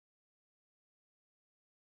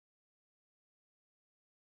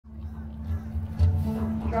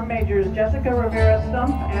Drum Majors Jessica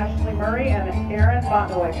Rivera-Stump, Ashley Murray, and Aaron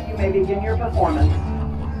Botnowick. You may begin your performance.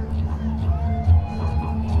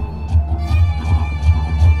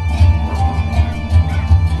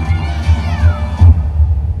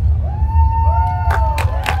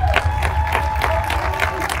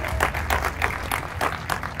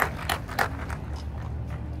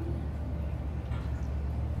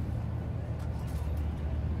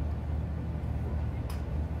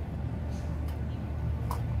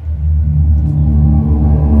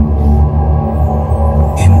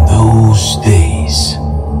 Days,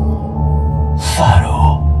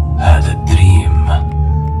 Pharaoh had a dream.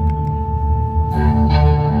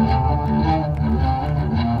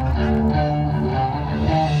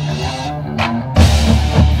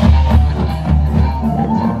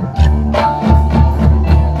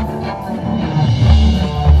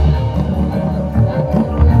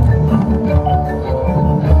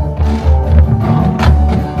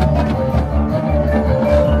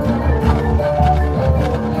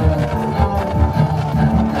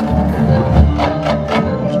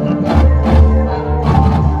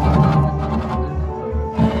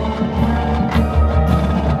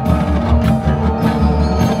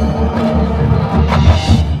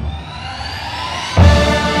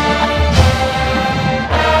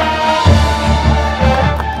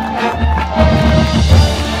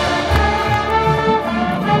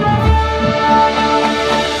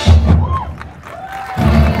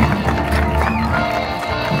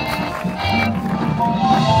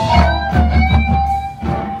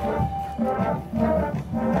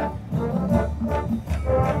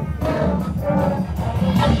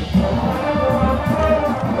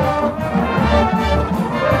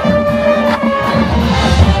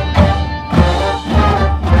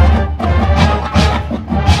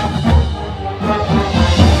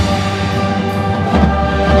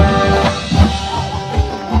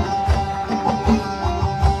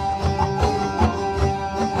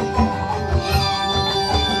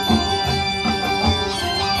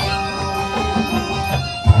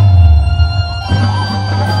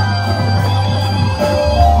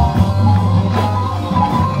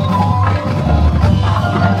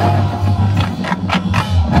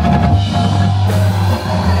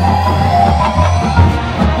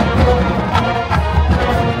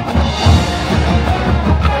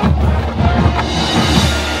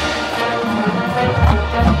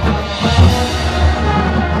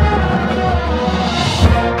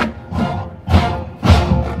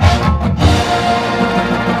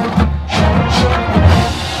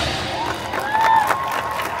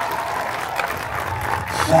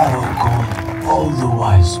 Pharaoh called all the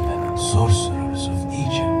wise men and sorcerers of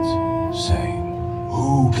Egypt, saying,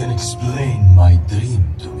 "Who can explain my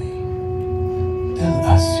dream to me?" "Tell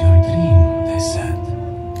us your dream," they said.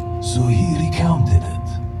 So he recounted it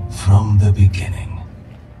from the beginning.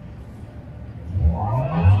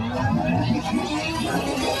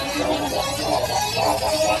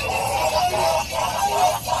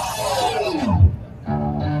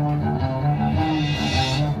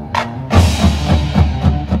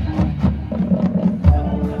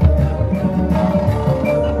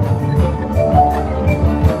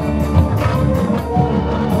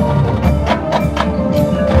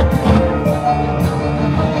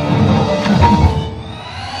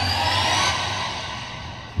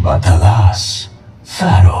 But alas,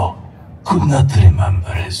 Pharaoh could not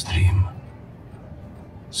remember his dream.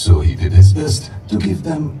 So he did his best to give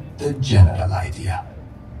them the general idea.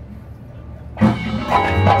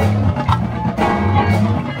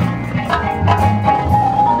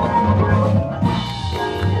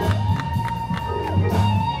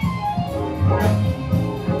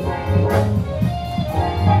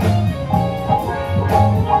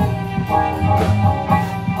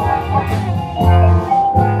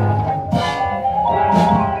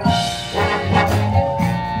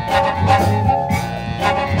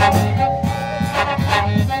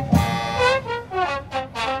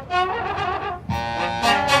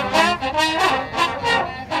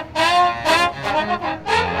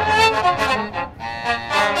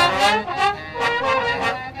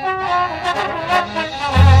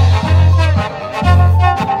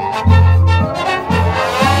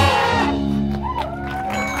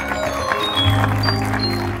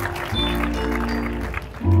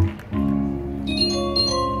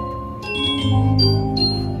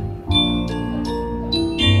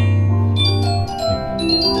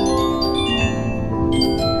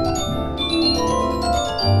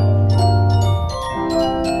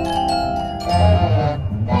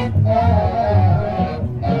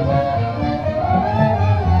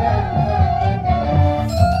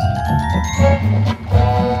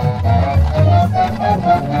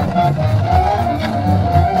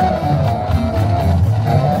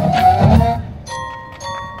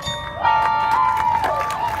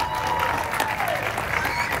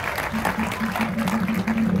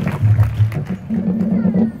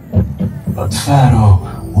 But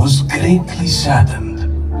Pharaoh was greatly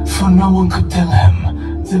saddened, for no one could tell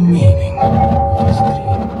him the meaning of his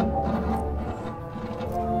dream.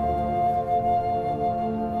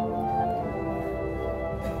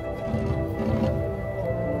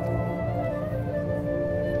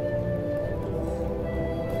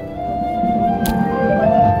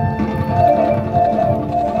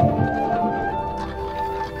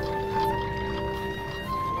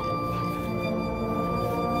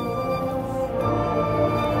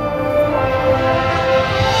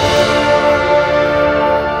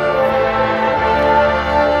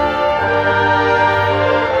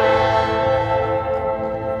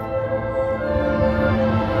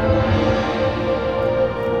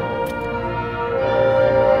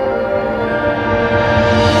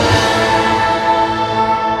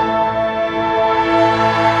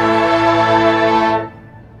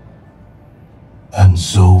 And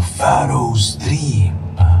so Pharaoh's dream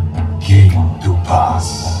came to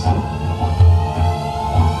pass.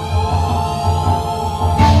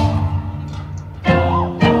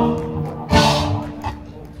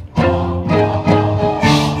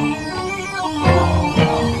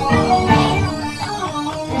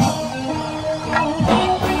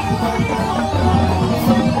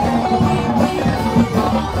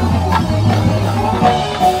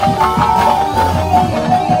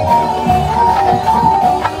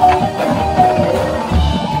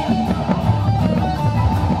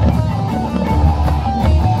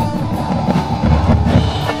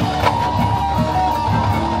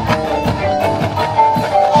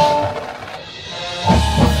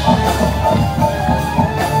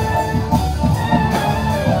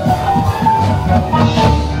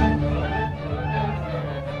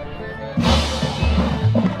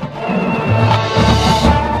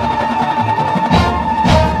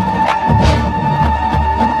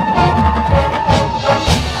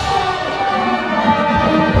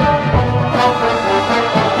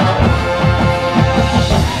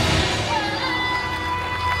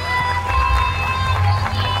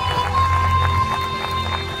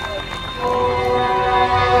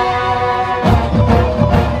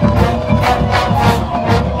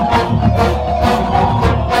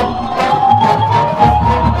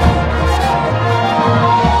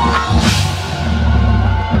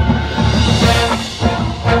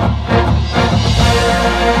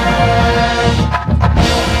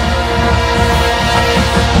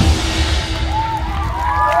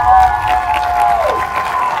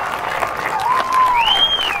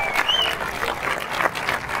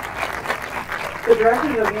 The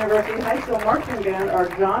directors of University High School Marching Band are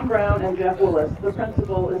John Brown and Jeff Willis. The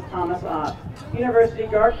principal is Thomas Ott. University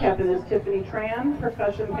Guard Captain is Tiffany Tran.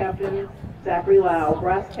 Percussion Captain, Zachary Lau.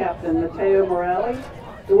 Brass Captain, Mateo Morelli.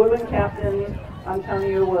 The Woodwind Captain,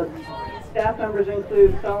 Antonio Woods. Staff members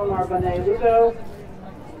include Salomar Bonet Lugo,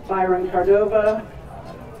 Byron Cardova,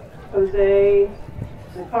 Jose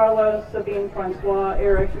De Carlos, Sabine Francois,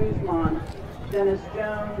 Eric Guzman, Dennis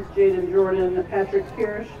Jones, Jaden Jordan, Patrick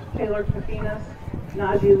Kirsch, Taylor Kafinas,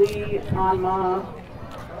 Najee Lee, Anma,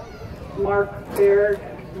 Mark Baird,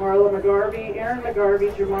 Marla McGarvey, Aaron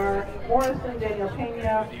McGarvey, Jamar Morrison, Daniel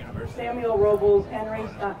Pena, Samuel Robles, Henry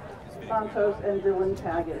Santos, and Dylan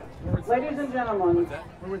Taggett. Ladies and gentlemen,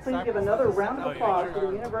 please give another round of applause for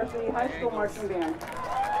the University High School Marching Band.